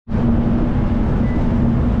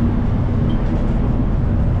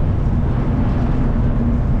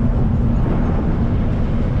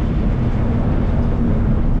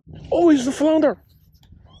it's a flounder.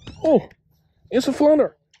 Oh, it's a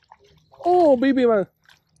flounder. Oh, baby one.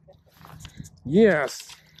 Yes.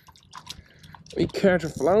 We catch a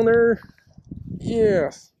flounder.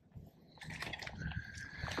 Yes.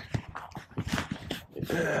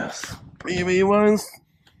 Yes. Baby ones.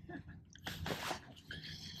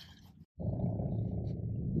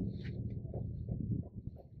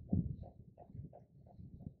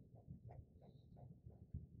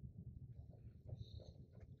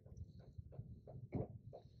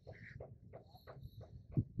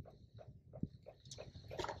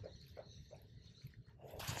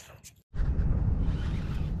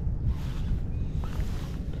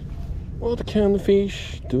 What kind of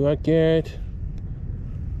fish do I get?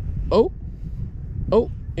 Oh,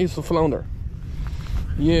 it's a flounder.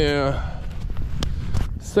 Yeah,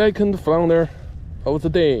 second flounder of the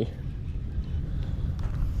day.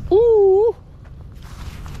 Ooh,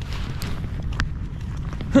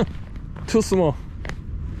 too small.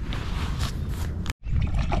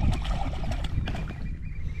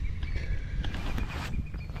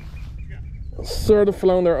 Third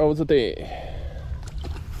flounder of the day.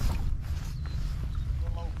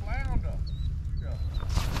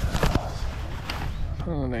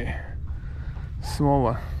 Only small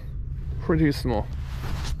one, pretty small.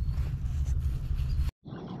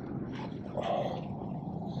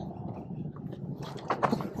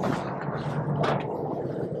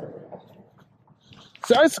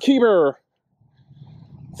 That's keeper.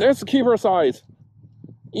 That's keeper size.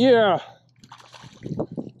 Yeah.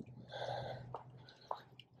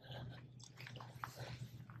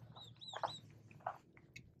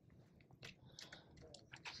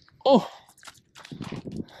 Oh.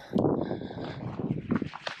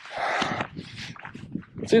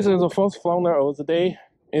 This is the first flounder of the day.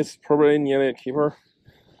 It's probably nearly a keeper.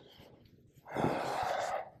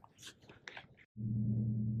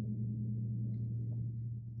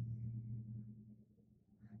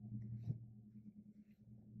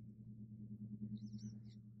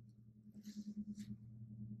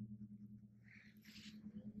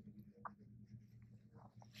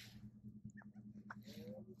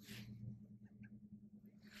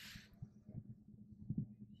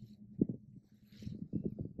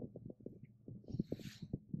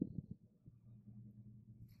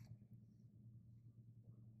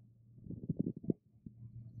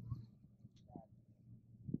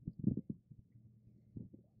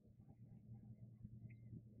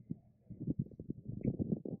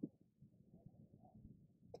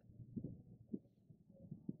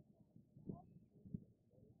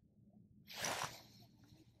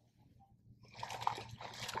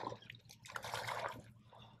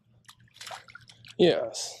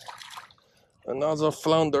 Yes. Another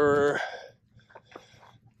flounder.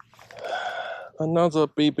 Another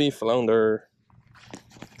baby flounder.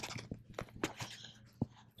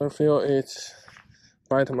 I feel it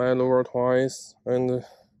bite my lure twice, and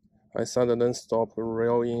I suddenly stop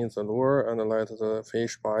reeling the lure and let the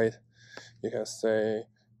fish bite. You can say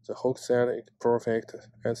the hook set is perfect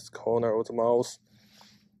at the corner of the mouth.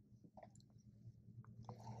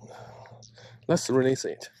 Let's release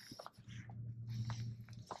it.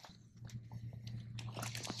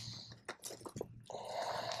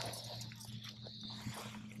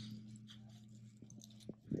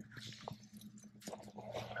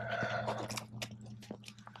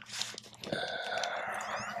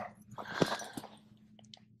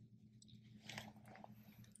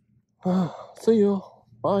 See you.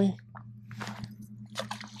 Bye.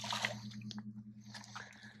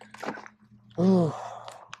 I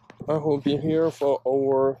have been here for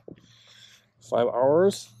over 5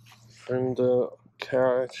 hours and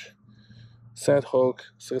catch set hook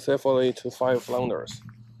successfully to 5 flounders.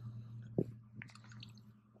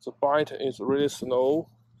 The bite is really slow.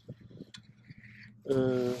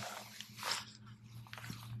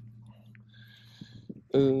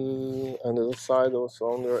 And the size of the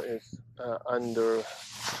flounder is under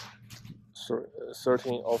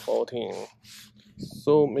 13 or 14.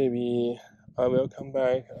 So maybe I will come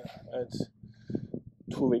back at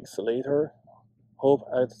 2 weeks later. Hope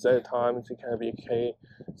at that time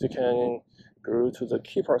they can grow to the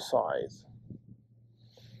keeper size.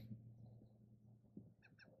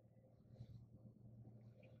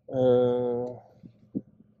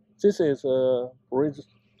 This is a great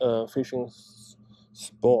fishing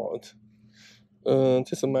spot.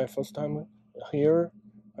 This is my first time here,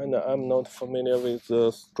 and I'm not familiar with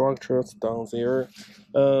the structures down there.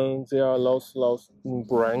 There are lots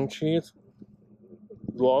branches,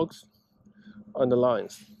 rocks, and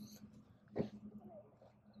lines.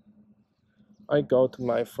 I got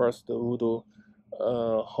my first voodoo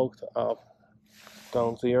hooked up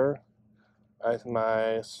down there. at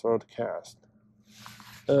my third cast.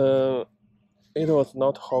 It was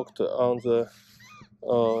not hooked on the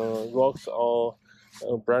rocks or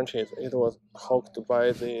branches. It was hooked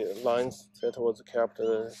by the lines that was kept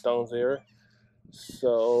down there.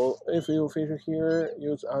 So if you fish here,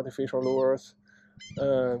 use artificial lures.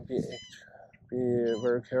 Be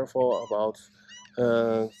very careful about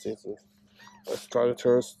these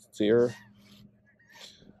structures there.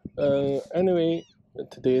 Anyway,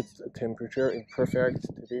 today's temperature is perfect.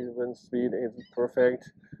 Today's wind speed is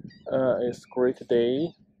perfect. It's a great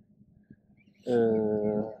day.